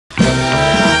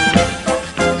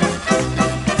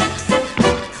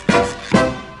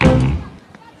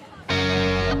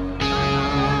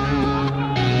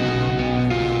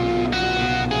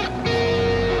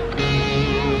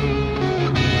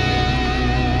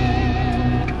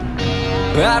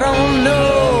I don't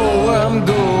know where I'm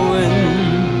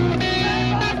going,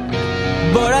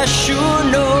 but I sure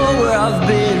know where I've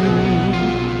been.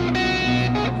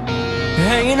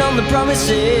 Hanging on the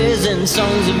promises and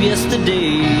songs of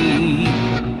yesterday,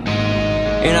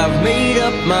 and I've made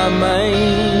up my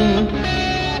mind.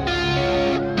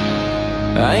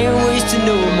 I ain't wasting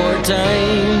no more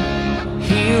time.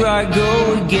 Here I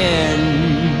go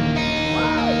again.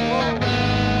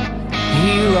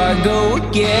 Here I go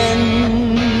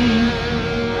again.